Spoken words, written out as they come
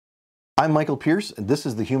I'm Michael Pierce, and this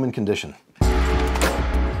is The Human Condition.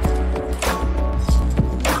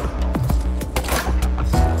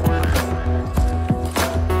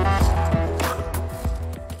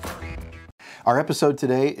 Our episode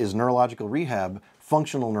today is Neurological Rehab,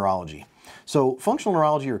 Functional Neurology. So functional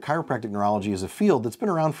neurology or chiropractic neurology is a field that's been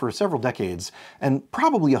around for several decades and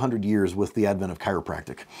probably 100 years with the advent of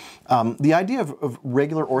chiropractic. The idea of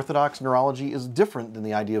regular orthodox neurology is different than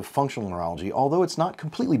the idea of functional neurology, although it's not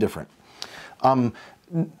completely different.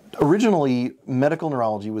 Originally, medical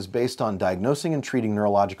neurology was based on diagnosing and treating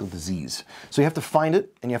neurological disease. So you have to find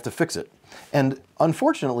it and you have to fix it. And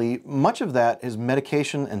unfortunately, much of that is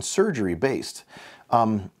medication and surgery based.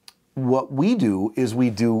 What we do is we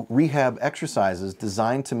do rehab exercises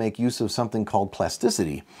designed to make use of something called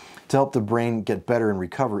plasticity to help the brain get better and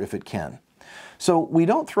recover if it can. So we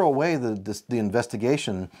don't throw away the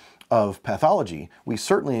investigation of pathology. We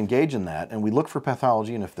certainly engage in that, and we look for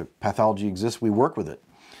pathology, and if the pathology exists, we work with it.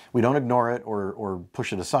 We don't ignore it or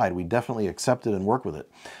push it aside. We definitely accept it and work with it.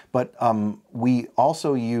 But we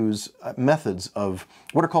also use methods of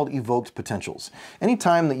what are called evoked potentials.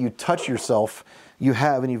 Anytime that you touch yourself, you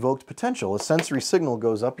have an evoked potential. A sensory signal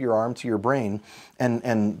goes up your arm to your brain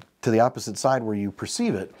and to the opposite side where you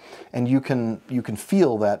perceive it, and you can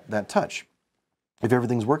feel that touch if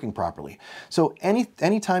everything's working properly. So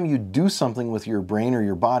anytime you do something with your brain or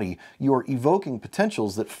your body, you're evoking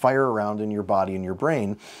potentials that fire around in your body and your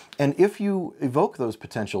brain. And if you evoke those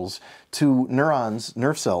potentials to neurons,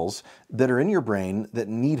 nerve cells that are in your brain that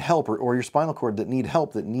need help, or your spinal cord that need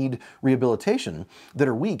help, that need rehabilitation, that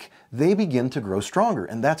are weak, they begin to grow stronger,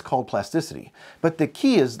 and that's called plasticity. But the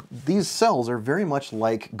key is these cells are very much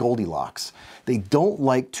like Goldilocks. They don't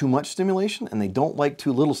like too much stimulation, and they don't like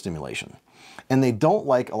too little stimulation. And they don't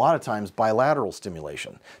like, a lot of times, bilateral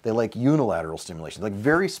stimulation. They like unilateral stimulation, like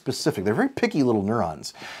very specific. They're very picky little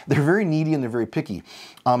neurons. They're very needy and they're very picky.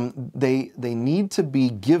 They need to be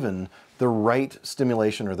given the right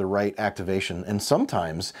stimulation or the right activation, and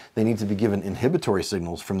sometimes they need to be given inhibitory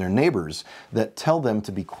signals from their neighbors that tell them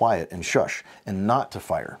to be quiet and shush and not to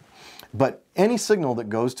fire. But any signal that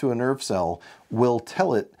goes to a nerve cell will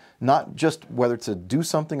tell it not just whether to do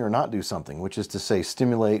something or not do something, which is to say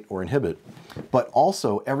stimulate or inhibit, but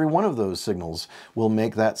also every one of those signals will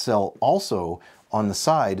make that cell also on the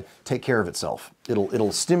side take care of itself.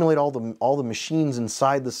 It'll stimulate all the machines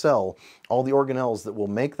inside the cell, all the organelles that will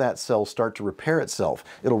make that cell start to repair itself.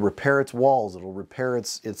 It'll repair its walls. It'll repair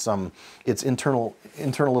its internal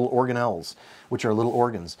little organelles, which are little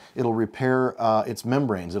organs. It'll repair its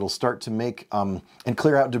membranes. It'll start to make and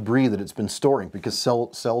clear out debris that it's been storing, because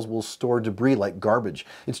cells will store debris like garbage.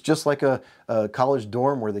 It's just like a college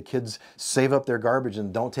dorm where the kids save up their garbage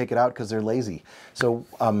and don't take it out because they're lazy. So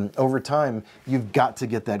over time, you've got to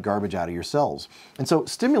get that garbage out of your cells. And so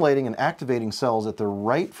stimulating and activating cells at the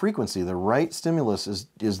right frequency, the right stimulus is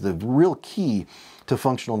the real key to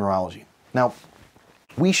functional neurology. Now,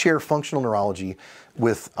 we share functional neurology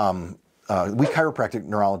with we chiropractic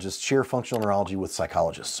neurologists share functional neurology with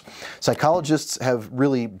psychologists. Psychologists have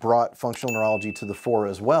really brought functional neurology to the fore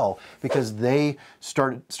as well, because they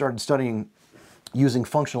started studying using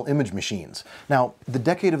functional image machines. Now, the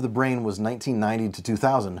decade of the brain was 1990 to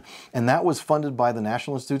 2000, and that was funded by the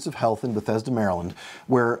National Institutes of Health in Bethesda, Maryland,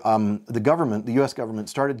 where the US government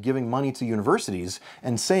started giving money to universities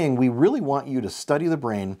and saying, we really want you to study the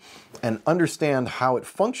brain and understand how it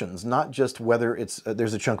functions, not just whether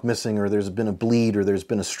there's a chunk missing, or there's been a bleed, or there's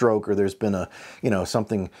been a stroke, or there's been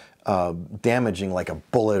something damaging like a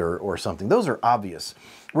bullet or something. Those are obvious.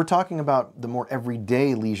 We're talking about the more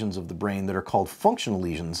everyday lesions of the brain that are called functional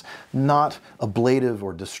lesions, not ablative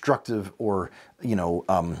or destructive or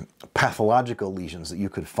pathological lesions that you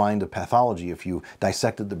could find a pathology if you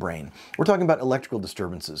dissected the brain. We're talking about electrical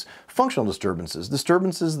disturbances, functional disturbances,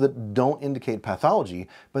 disturbances that don't indicate pathology,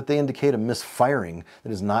 but they indicate a misfiring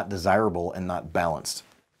that is not desirable and not balanced.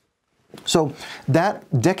 So that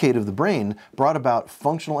decade of the brain brought about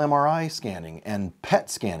functional MRI scanning and PET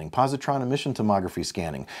scanning, positron emission tomography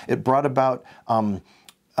scanning. It brought about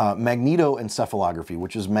magnetoencephalography,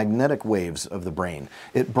 which is magnetic waves of the brain.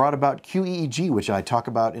 It brought about QEEG, which I talk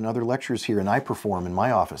about in other lectures here and I perform in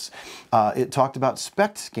my office. It talked about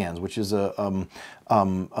SPECT scans, which is a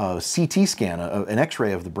CT scan, an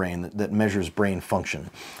X-ray of the brain that measures brain function.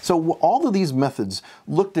 So all of these methods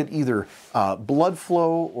looked at either blood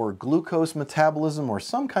flow or glucose metabolism or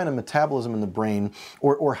some kind of metabolism in the brain,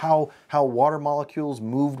 or how water molecules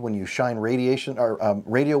moved when you shine radiation or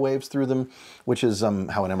radio waves through them, which is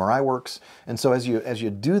how an MRI works. And so as you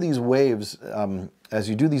do these waves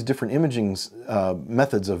do these different imaging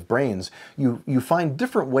methods of brains, you find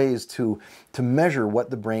different ways to measure what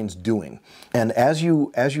the brain's doing. And as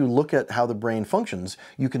you look at how the brain functions,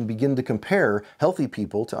 you can begin to compare healthy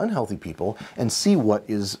people to unhealthy people and see what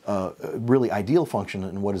is really ideal function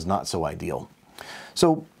and what is not so ideal.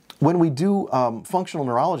 So when we do functional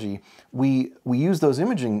neurology, we use those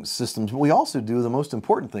imaging systems, but we also do the most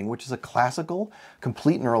important thing, which is a classical,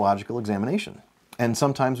 complete neurological examination. And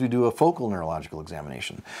sometimes we do a focal neurological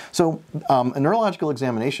examination. So a neurological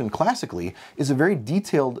examination classically is a very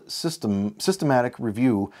detailed systematic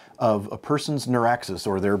review of a person's neuraxis,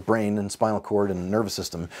 or their brain and spinal cord and nervous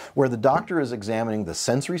system, where the doctor is examining the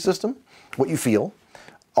sensory system, what you feel,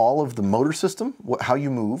 all of the motor system, how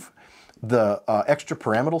you move, the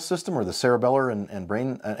extrapyramidal system, or the cerebellar and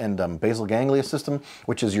brain and basal ganglia system,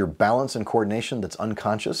 which is your balance and coordination that's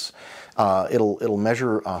unconscious. It'll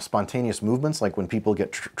measure spontaneous movements, like when people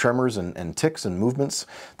get tremors and tics and movements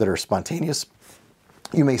that are spontaneous.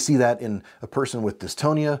 You may see that in a person with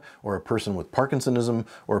dystonia, or a person with Parkinsonism,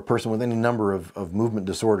 or a person with any number of movement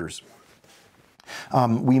disorders.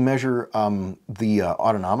 We measure the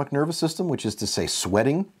autonomic nervous system, which is to say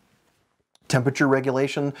sweating, temperature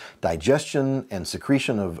regulation, digestion, and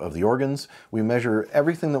secretion of the organs. We measure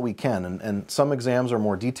everything that we can, and some exams are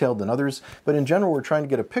more detailed than others, but in general we're trying to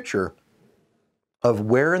get a picture of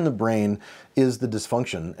where in the brain is the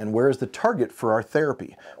dysfunction and where is the target for our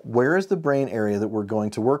therapy. Where is the brain area that we're going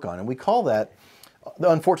to work on? And we call that,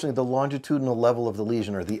 unfortunately, the longitudinal level of the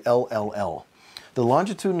lesion, or the LLL. The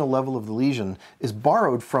longitudinal level of the lesion is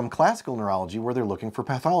borrowed from classical neurology, where they're looking for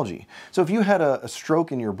pathology. So if you had a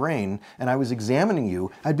stroke in your brain and I was examining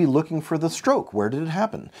you, I'd be looking for the stroke. Where did it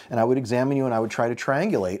happen? And I would examine you and I would try to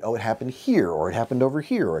triangulate, oh, it happened here, or it happened over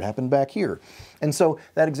here, or it happened back here. And so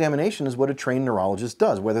that examination is what a trained neurologist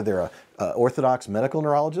does, whether they're an orthodox medical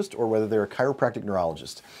neurologist or whether they're a chiropractic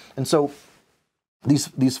neurologist. And so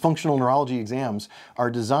these functional neurology exams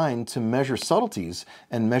are designed to measure subtleties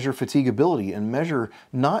and measure fatigability and measure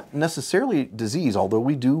not necessarily disease, although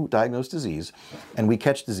we do diagnose disease and we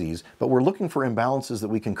catch disease, but we're looking for imbalances that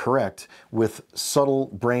we can correct with subtle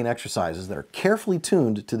brain exercises that are carefully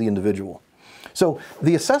tuned to the individual. So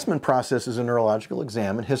the assessment process is a neurological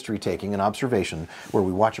exam and history taking and observation, where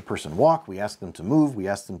we watch a person walk, we ask them to move, we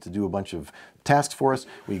ask them to do a bunch of tasks for us,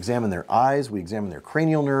 we examine their eyes, we examine their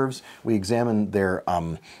cranial nerves, we examine their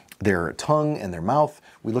tongue and their mouth,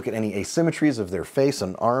 we look at any asymmetries of their face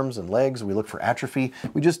and arms and legs, we look for atrophy.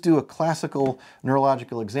 We just do a classical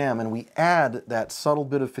neurological exam, and we add that subtle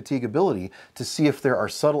bit of fatigability to see if there are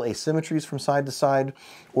subtle asymmetries from side to side,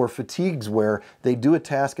 or fatigues where they do a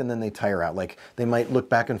task and then they tire out. Like they might look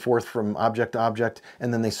back and forth from object to object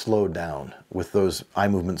and then they slow down with those eye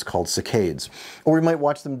movements called saccades. Or we might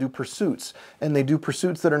watch them do pursuits, and they do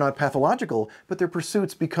pursuits that are not pathological, but their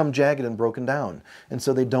pursuits become jagged and broken down. And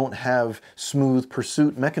so they don't have smooth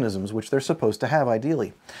pursuit mechanisms, which they're supposed to have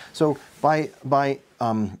ideally. So by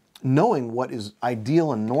knowing what is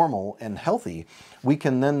ideal and normal and healthy, we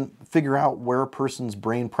can then figure out where a person's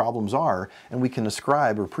brain problems are, and we can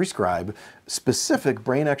ascribe or prescribe specific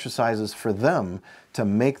brain exercises for them to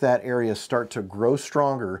make that area start to grow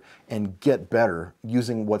stronger and get better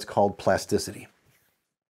using what's called plasticity.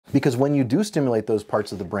 Because when you do stimulate those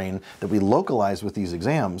parts of the brain that we localize with these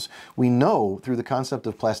exams, we know through the concept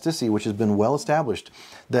of plasticity, which has been well established,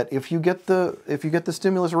 that if you get the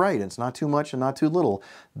stimulus right, it's not too much and not too little,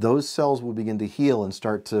 those cells will begin to heal and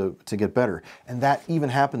start to get better. And that even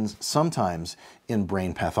happens sometimes in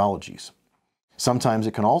brain pathologies. Sometimes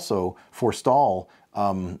it can also forestall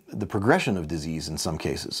the progression of disease in some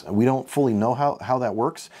cases. We don't fully know how that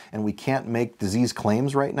works, and we can't make disease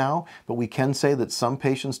claims right now, but we can say that some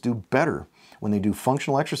patients do better when they do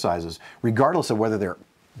functional exercises, regardless of whether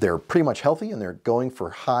they're pretty much healthy and they're going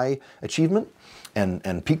for high achievement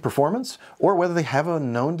and peak performance, or whether they have a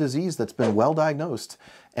known disease that's been well diagnosed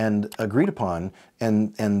and agreed upon,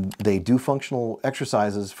 and they do functional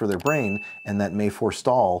exercises for their brain, and that may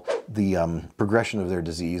forestall the progression of their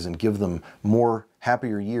disease and give them more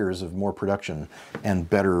happier years of more production and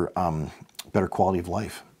better quality of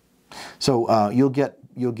life. So you'll get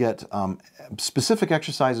specific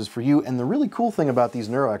exercises for you. And the really cool thing about these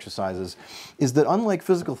neuro exercises is that, unlike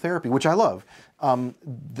physical therapy, which I love,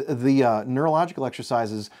 the neurological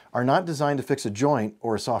exercises are not designed to fix a joint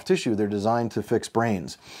or a soft tissue. They're designed to fix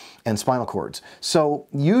brains and spinal cords. So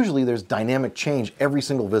usually there's dynamic change every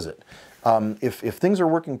single visit. If things are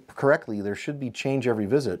working correctly, there should be change every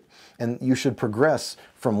visit, and you should progress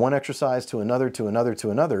from one exercise to another, to another,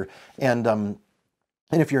 to another. And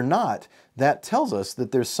if you're not, that tells us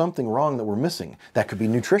that there's something wrong that we're missing. That could be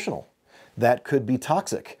nutritional. That could be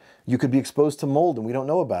toxic. You could be exposed to mold and we don't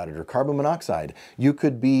know about it, or carbon monoxide. You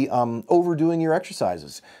could be overdoing your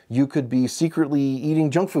exercises. You could be secretly eating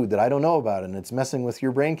junk food that I don't know about, and it's messing with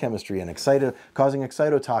your brain chemistry and causing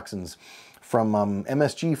excitotoxins from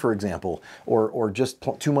MSG, for example, or just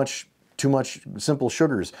too much simple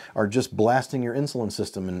sugars are just blasting your insulin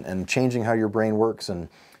system and changing how your brain works and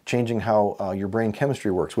changing how your brain chemistry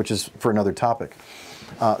works, which is for another topic.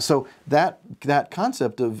 So that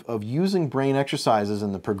concept of using brain exercises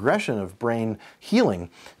and the progression of brain healing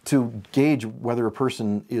to gauge whether a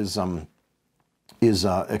person is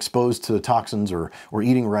exposed to toxins or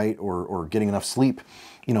eating right or getting enough sleep,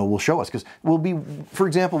 will show us. Because for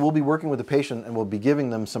example, we'll be working with a patient and we'll be giving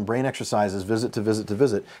them some brain exercises visit to visit to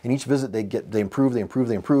visit. And each visit they improve,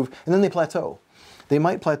 and then they plateau. They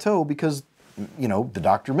might plateau because the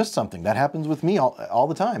doctor missed something. That happens with me all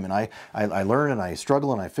the time. And I learn and I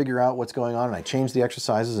struggle and I figure out what's going on and I change the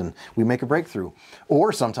exercises and we make a breakthrough.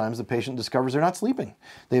 Or sometimes the patient discovers they're not sleeping.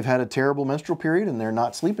 They've had a terrible menstrual period and they're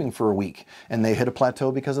not sleeping for a week and they hit a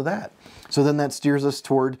plateau because of that. So then that steers us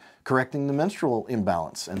toward correcting the menstrual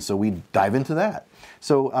imbalance. And so we dive into that.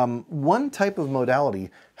 So one type of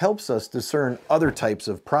modality helps us discern other types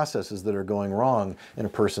of processes that are going wrong in a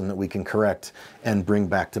person that we can correct and bring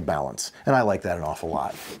back to balance. And I like that an awful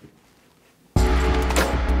lot.